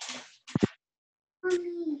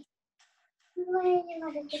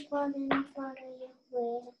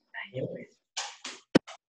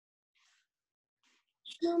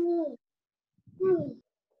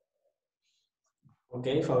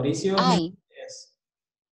 Okay, Fabricio. I. Yes.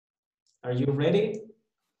 Are you ready?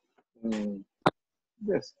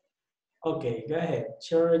 Yes, Okay, go ahead.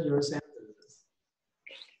 Share your sentences.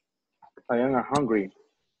 I am hungry.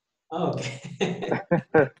 Okay.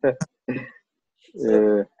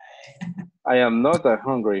 I am not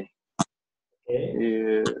hungry.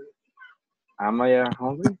 Okay. Am I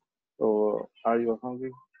hungry? Or are you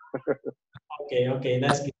hungry? Okay, okay,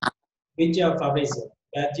 that's good. Good job, Fabricio.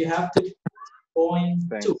 But you have to going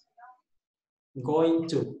Thanks. to. Going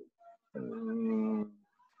to.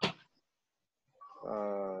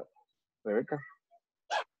 Rebecca?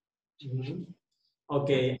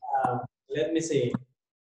 Okay, let me see.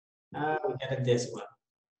 We got this one.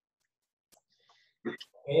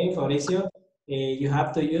 Okay, Fabricio, you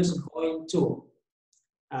have to use going to.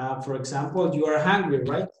 For example, you are hungry,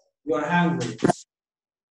 right? You are hungry,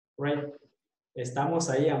 right? Estamos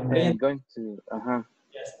ahí hambrientos. I'm going to,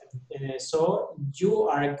 Yes. So you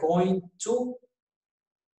are going to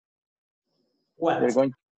what? You're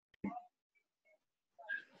going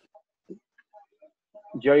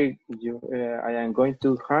I am going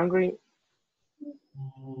to hungry.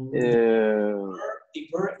 The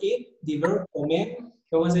verb eat, the verb comer,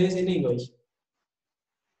 ¿cómo se dice en English?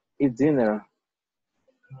 Eat dinner.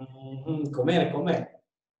 Comer, comer.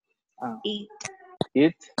 Eat.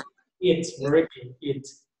 Eat. Eat, very good, eat.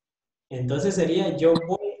 Entonces sería yo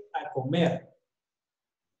voy a comer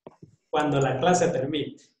cuando la clase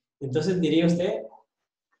termine. Entonces diría usted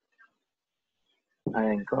I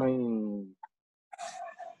am going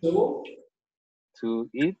to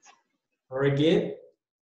eat. Very good.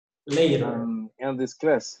 Later. In this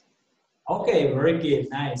class. Okay, very good.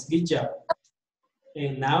 Nice. Good job.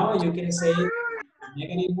 And now you can say it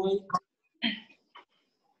negative way.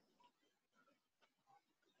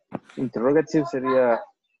 Interrogative sería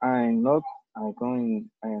I am not going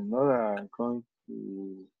to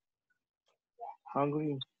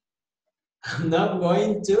hungry. I'm not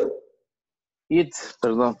going to Eat,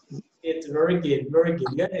 perdón. eat. Very good. Very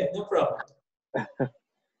good. Go ahead. No problem.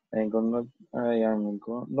 I am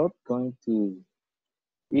not going to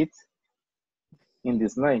eat in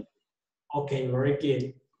this night. Okay, very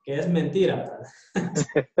good. Que es mentira.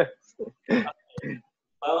 Okay.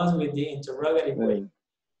 Vamos with the interrogative way.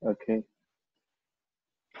 Okay.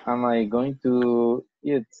 Am I going to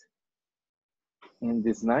eat in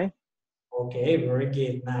this night? Okay, very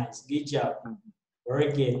good. Nice. Good job.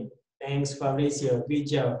 Very good. Thanks, Fabricio. Good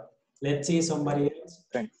job. Let's see somebody else.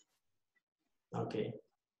 Thanks. Okay.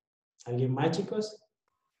 ¿Alguien más, chicos?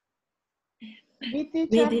 Me,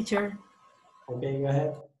 teacher. Me, teacher. Okay, go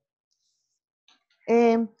ahead.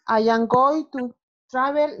 I am going to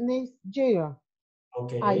travel next year.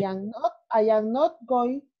 Okay. I am not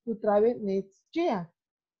going to travel next year.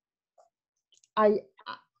 I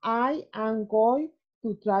am going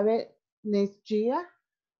to travel next year.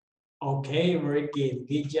 Okay, very good.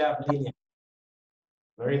 Good job, Lilian.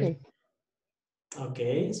 Very good.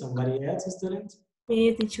 Okay, somebody else, student?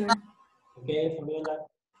 Me, teacher. Okay, Fabiola.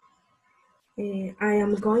 I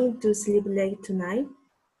am going to sleep late tonight.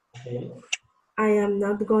 Okay. I am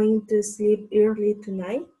not going to sleep early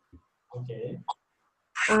tonight. Okay.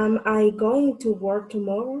 Am I going to work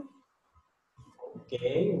tomorrow?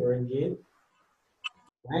 Okay, very good.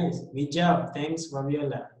 Nice. Good job. Thanks,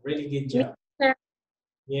 Fabiola. Really good job.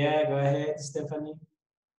 Yeah, go ahead, Stephanie.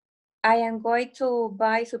 I am going to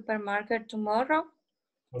buy supermarket tomorrow.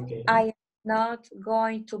 Okay. I am not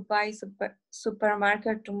going to buy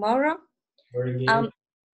supermarket tomorrow. Very good. I'm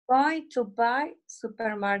going to buy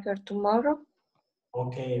supermarket tomorrow.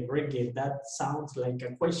 Okay, very good. That sounds like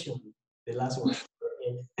a question. The last one.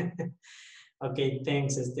 Okay. Okay,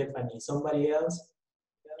 thanks, Stephanie. Somebody else?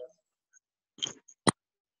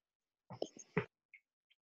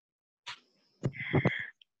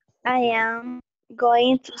 I am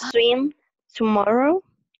going to swim tomorrow.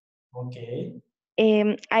 Okay.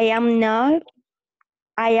 I am not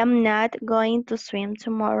going to swim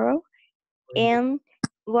tomorrow. And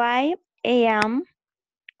why I am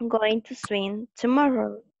going to swim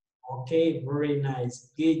tomorrow. Okay, very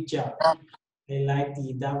nice. Good job. I like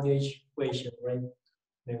the WH question, right?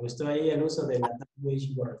 Me gustó ahí el uso de la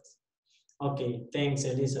WH word. Okay, thanks,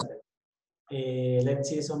 Elizabeth. Let's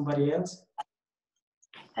see somebody else.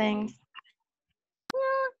 Thanks.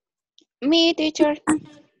 Me, teacher.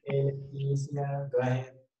 Leticia, go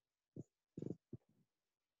ahead.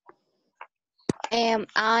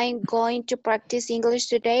 I'm going to practice English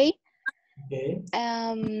today. Okay.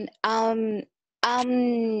 I'm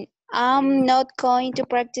not going to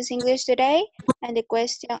practice English today. And the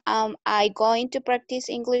question, I going to practice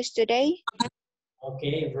English today?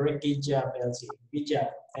 Okay, very good job, Elsie. Good job.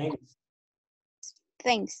 Thanks.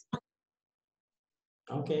 Thanks.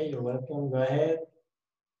 Okay, you're welcome. Go ahead.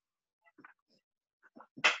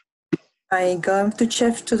 I going to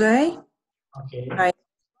chef today. Okay. I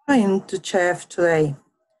going to chef today.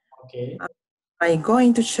 Okay. I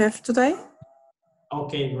going to chef today.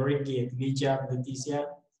 Okay, very good. Good job, Leticia.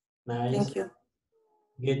 Nice. Thank you.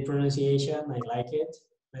 Good pronunciation. I like it.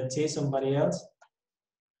 Let's see somebody else.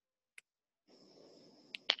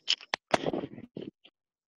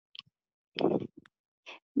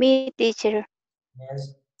 Me, teacher.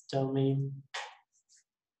 Yes, tell me.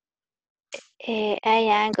 I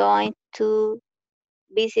am going to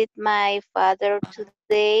visit my father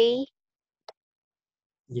today.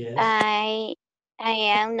 Yes. I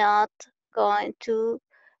am not going to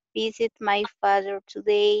visit my father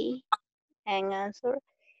today. And answer.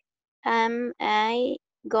 Am I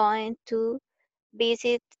going to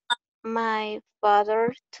visit my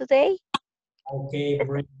father today? Okay,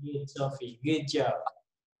 very good, Sophie. Good job.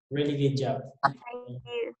 Really good job. Thank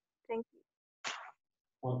you. Thank you.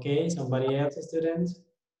 Okay, somebody else, students?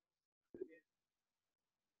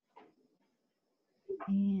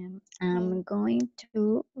 I'm going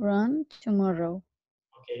to run tomorrow.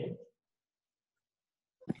 Okay.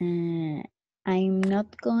 I'm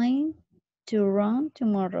not going to run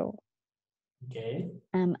tomorrow. Okay.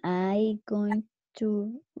 Am I going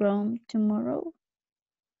to run tomorrow?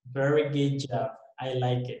 Very good job. I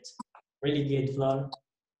like it. Really good, Flor.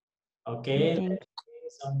 Okay, Thank let's see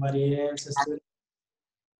somebody else, student.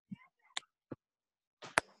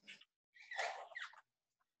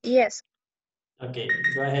 Yes. Okay,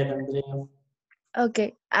 go ahead, Andrea.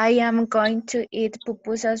 Okay. I am going to eat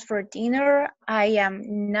pupusas for dinner. I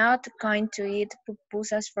am not going to eat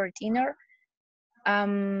pupusas for dinner.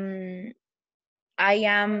 I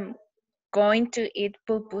am going to eat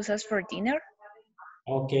pupusas for dinner.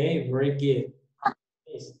 Okay, very good.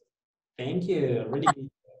 Yes. Thank you. Really good.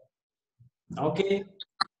 Okay,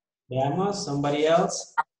 veamos, somebody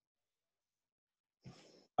else.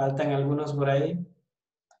 Faltan algunos por ahí.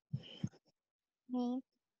 Me.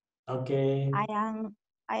 Okay. I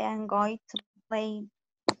am going to play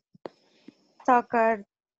soccer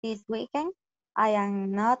this weekend. I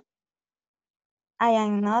am not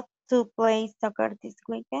to play soccer this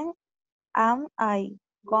weekend. Am I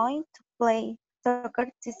going to play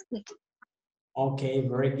soccer this weekend? Okay,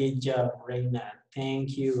 very good job, Reina.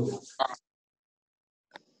 Thank you.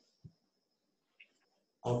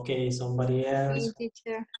 Okay, somebody else. Me,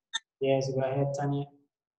 teacher. Yes, go ahead, Tanya.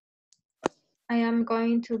 I am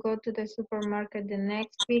going to go to the supermarket the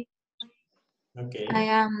next week. Okay. I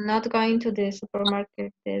am not going to the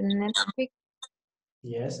supermarket the next week.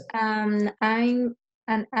 Yes. I'm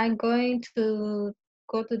going to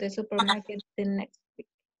go to the supermarket the next week.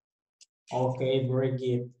 Okay, very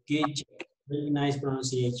good. Good job. Really nice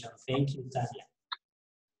pronunciation. Thank you, Tanya.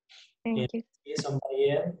 Thank you. Is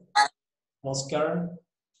somebody else? Oscar,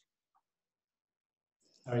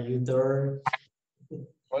 are you there?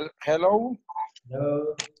 Well, hello.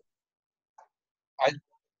 Hello.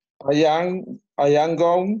 I am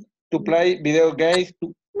going to play video games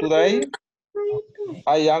today. Okay.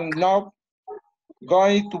 I am not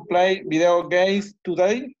going to play video games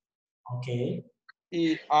today. Okay.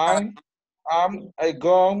 I am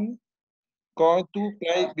going to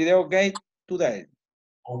play video games today.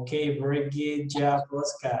 Okay, very good job,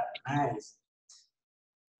 Oscar. Nice.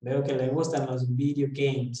 Veo que le gustan los video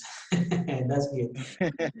games. That's good.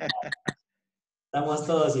 Estamos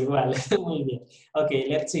todos iguales. Muy bien. Okay,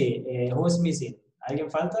 let's see. Who's missing?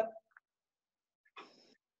 ¿Alguien falta?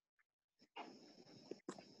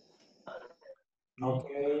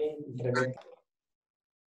 Okay, Rebecca.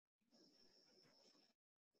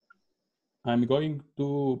 I'm going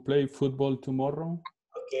to play football tomorrow.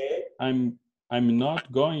 Okay. I'm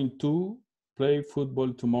not going to play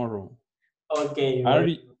football tomorrow. Okay.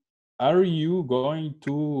 Are you going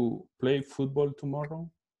to play football tomorrow?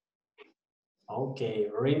 Okay,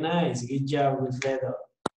 very nice. Good job, Wilfredo.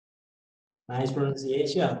 Nice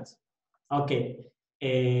pronunciation. Okay,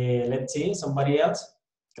 let's see, somebody else.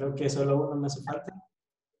 Creo que solo uno me hace falta.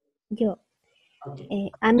 Yo.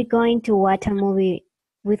 Okay. I'm going to watch a movie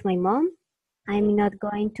with my mom. I'm not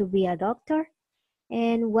going to be a doctor.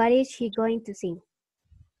 And what is she going to sing?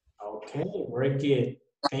 Okay, very good.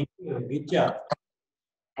 Thank you. Good job.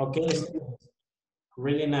 Okay,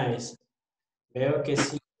 really nice. Veo que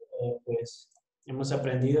sí, pues hemos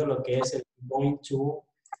aprendido lo que es el going to.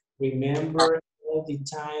 Remember, all the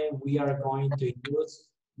time we are going to use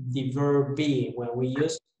the verb be. When we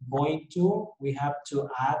use going to, we have to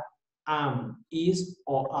add am, is,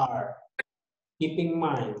 or are. Keep in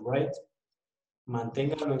mind, right?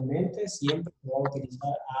 Manténgalo en mente, siempre se va a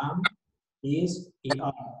utilizar am, is, y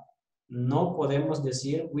are. No podemos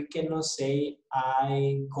decir, we cannot say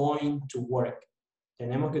I'm going to work.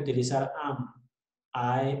 Tenemos que utilizar am.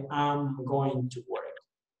 I am going to work.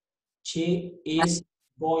 She is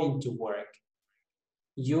going to work.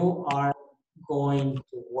 You are going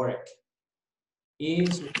to work. Y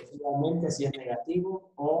sucesivamente si es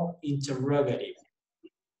negativo o interrogative.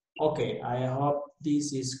 Okay, I hope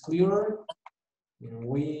this is clear.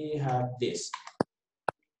 We have this.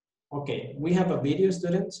 Okay, we have a video,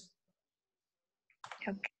 students.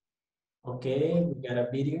 Okay. Okay, we got a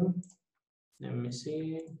video. Let me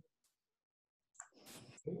see.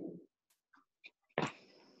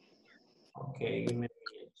 Okay, give me a minute.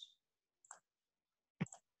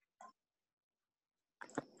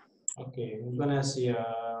 Okay, we're gonna see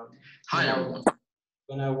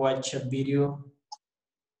gonna watch a video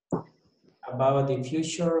about the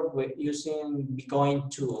future with using be going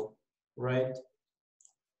to, right?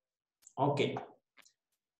 Okay.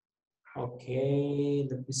 Okay,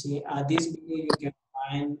 let me see. This video you can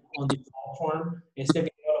find on the platform. Este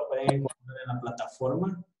video lo pueden encontrar en la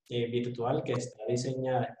plataforma virtual que está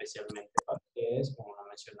diseñada especialmente para ustedes, como lo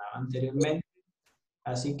mencionaba anteriormente.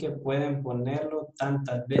 Así que pueden ponerlo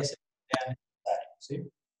tantas veces que sea necesario,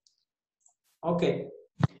 ¿sí? Okay.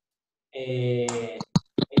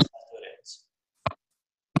 Students.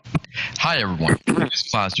 Hi everyone. In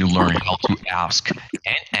this class, you'll learn how to ask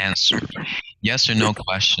and answer yes or no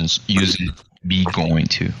questions using be going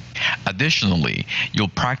to. Additionally, you'll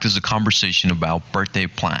practice a conversation about birthday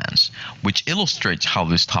plans, which illustrates how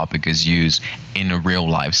this topic is used in a real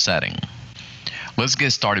life setting. Let's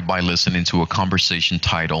get started by listening to a conversation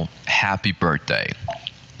titled Happy Birthday.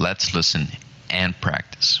 Let's listen and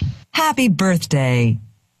practice. Happy birthday.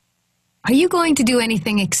 Are you going to do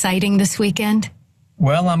anything exciting this weekend?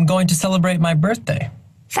 Well, I'm going to celebrate my birthday.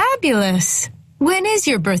 Fabulous. When is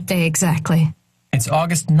your birthday exactly? It's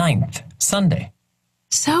August 9th, Sunday.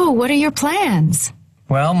 So, what are your plans?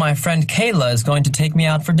 Well, my friend Kayla is going to take me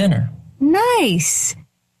out for dinner. Nice.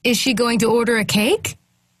 Is she going to order a cake?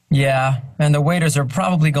 Yeah, and the waiters are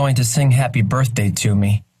probably going to sing happy birthday to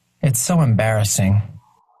me. It's so embarrassing.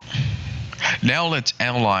 Now let's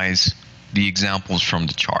analyze the examples from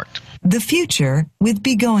the chart. The future with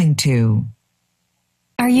be going to.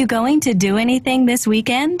 Are you going to do anything this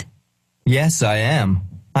weekend? Yes, I am.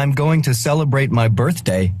 I'm going to celebrate my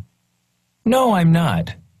birthday. No, I'm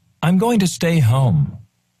not. I'm going to stay home.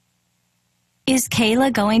 Is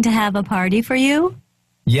Kayla going to have a party for you?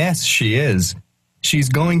 Yes, she is. She's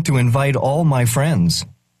going to invite all my friends.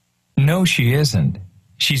 No, she isn't.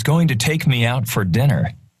 She's going to take me out for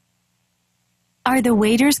dinner. Are the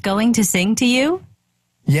waiters going to sing to you?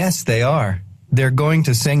 Yes, they are. They're going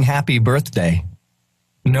to sing happy birthday.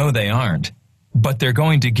 No, they aren't. But they're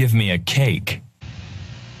going to give me a cake.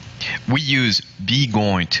 We use be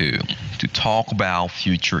going to talk about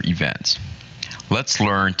future events. Let's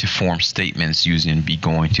learn to form statements using be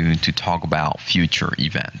going to talk about future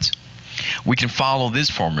events. We can follow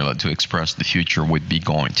this formula to express the future with be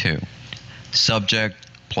going to. Subject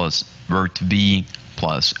plus verb to be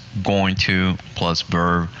plus going to plus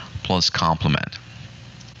verb plus complement.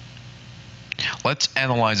 Let's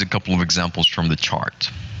analyze a couple of examples from the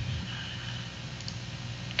chart.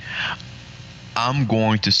 I'm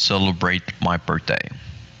going to celebrate my birthday.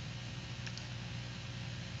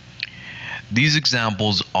 These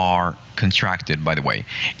examples are contracted, by the way.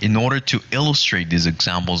 In order to illustrate these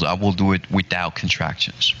examples, I will do it without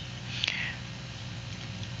contractions.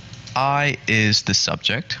 I is the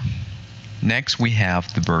subject. Next, we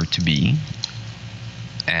have the verb to be,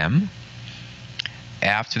 am.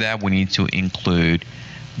 After that, we need to include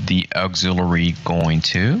the auxiliary going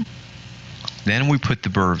to. Then we put the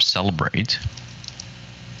verb celebrate.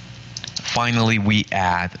 Finally, we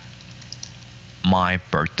add my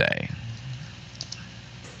birthday.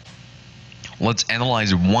 Let's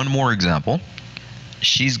analyze one more example.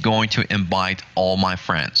 She's going to invite all my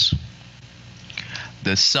friends.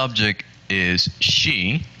 The subject is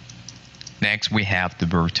she. Next, we have the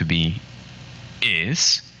verb to be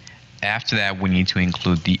is. After that, we need to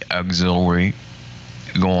include the auxiliary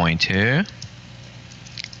going to.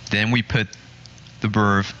 Then we put the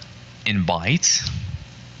verb invite.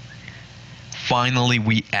 Finally,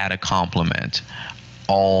 we add a complement.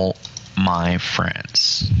 All my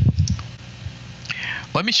friends.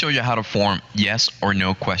 Let me show you how to form yes or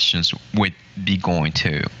no questions with be going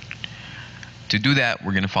to. To do that,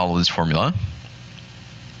 we're going to follow this formula.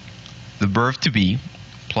 The verb to be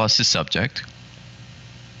plus the subject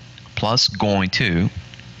plus going to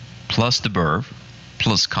plus the verb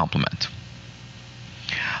plus complement.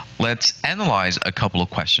 Let's analyze a couple of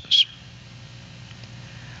questions.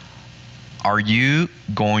 Are you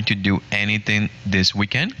going to do anything this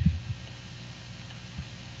weekend?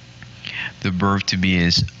 The verb to be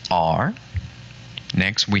is are.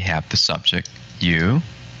 Next, we have the subject, you.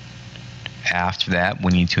 After that,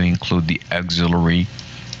 we need to include the auxiliary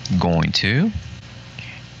going to.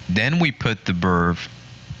 Then we put the verb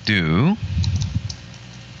do.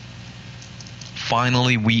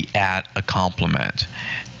 Finally, we add a complement.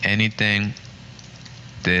 Anything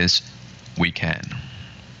this weekend.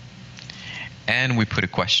 And we put a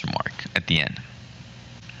question mark at the end.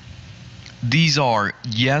 These are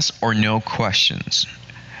yes or no questions.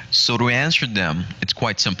 So to answer them, it's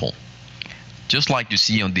quite simple. Just like you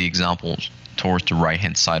see on the examples towards the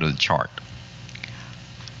right-hand side of the chart.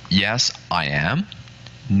 Yes, I am.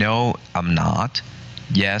 No, I'm not.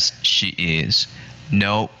 Yes, she is.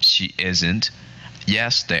 No, she isn't.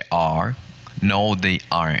 Yes, they are. No, they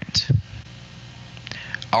aren't.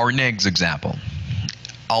 Our next example.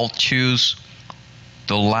 I'll choose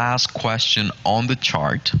the last question on the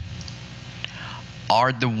chart.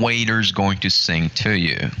 Are the waiters going to sing to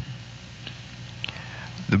you?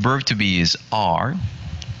 The verb to be is are.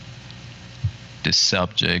 The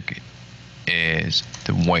subject is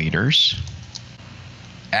the waiters.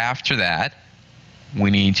 After that, we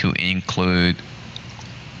need to include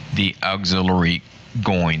the auxiliary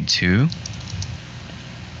going to.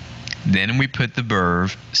 Then we put the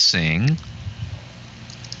verb sing.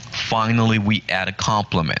 Finally, we add a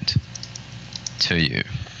complement to you.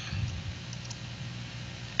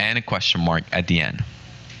 And a question mark at the end.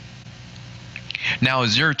 Now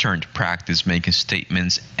it's your turn to practice making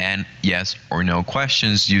statements and yes or no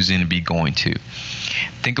questions using be going to.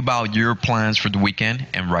 Think about your plans for the weekend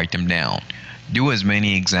and write them down. Do as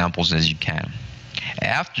many examples as you can.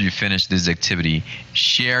 After you finish this activity,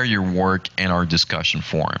 share your work in our discussion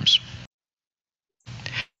forums.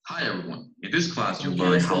 Hi everyone. In this class, you'll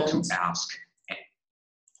learn how to ask.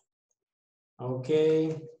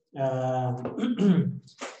 Okay.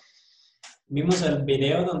 Vimos el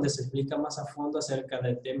video donde se explica más a fondo acerca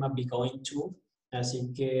del tema be going to.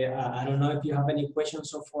 Así que I don't know if you have any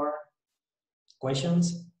questions so far.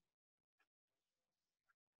 Questions?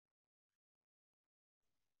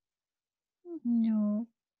 No.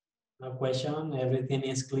 No question. Everything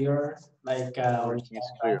is clear. Like Everything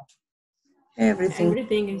is clear.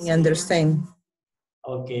 Everything is I understand.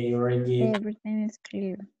 Okay, very good. Everything is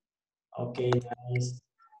clear. Okay, nice.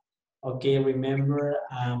 Okay, remember,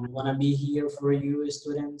 I'm gonna be here for you,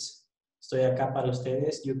 students. Estoy acá para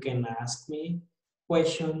ustedes. You can ask me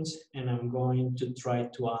questions and I'm going to try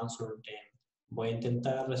to answer them. Voy a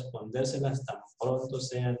intentar respondérselas tan pronto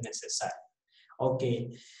sea necesario.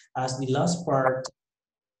 Okay, as the last part,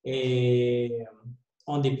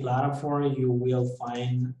 on the platform you will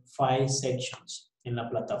find 5 sections. En la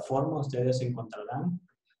plataforma ustedes encontrarán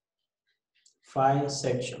 5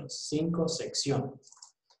 sections, 5 secciones.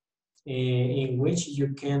 In which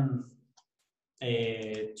you can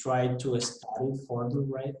try to study further,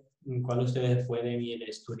 right? En cual ustedes pueden ir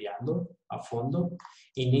estudiando a fondo.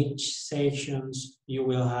 In each sections, you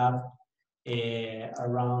will have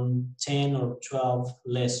around 10 or 12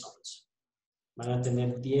 lessons. Van a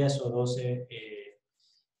tener 10 o 12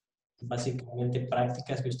 básicamente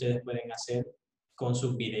prácticas que ustedes pueden hacer con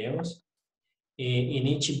sus videos. In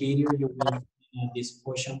each video, you will find this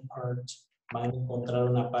portion part. Van a encontrar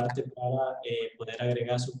una parte para poder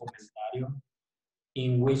agregar su comentario,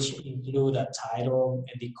 in which include a title,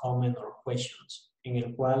 the comment or questions, en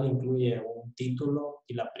el cual incluye un título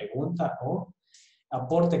y la pregunta o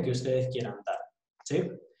aporte que ustedes quieran dar. ¿Sí?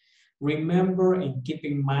 Remember and keep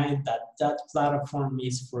in mind that that platform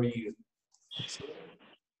is for you. ¿Sí?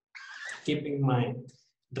 Keep in mind.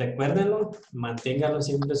 Recuérdenlo, manténganlo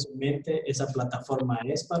siempre en su mente. Esa plataforma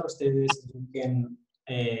es para ustedes. You can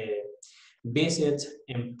visit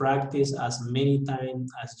and practice as many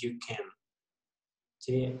times as you can.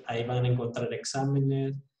 ¿Sí? Ahí van a encontrar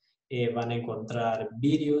exámenes, van a encontrar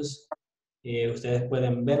vídeos. Ustedes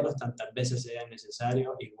pueden verlos tantas veces sea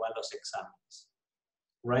necesario, igual los exámenes.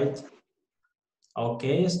 Right?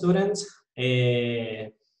 Okay, students.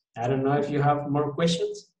 I don't know if you have more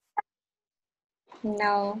questions.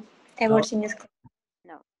 No, everything is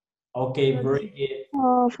No. Okay, very good.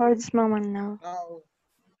 Oh, for this moment, no.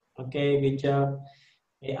 Okay, good job.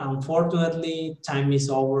 Unfortunately, time is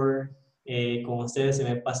over. Con ustedes se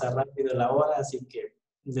me pasa rápido la hora, así que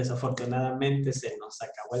desafortunadamente se nos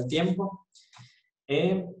acabó el tiempo.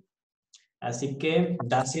 Así que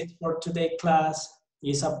that's it for today, class.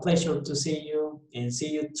 It's a pleasure to see you and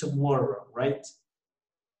see you tomorrow, right?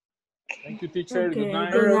 Thank you, teacher. Good Okay,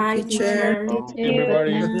 night. good night, Teacher. teacher.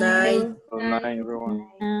 Everybody. Good night. Good night, everyone.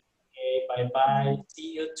 Okay, bye-bye.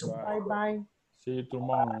 See you tomorrow. Bye-bye. See you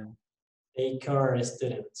tomorrow. Take care,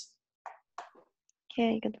 students.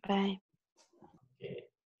 Okay, goodbye.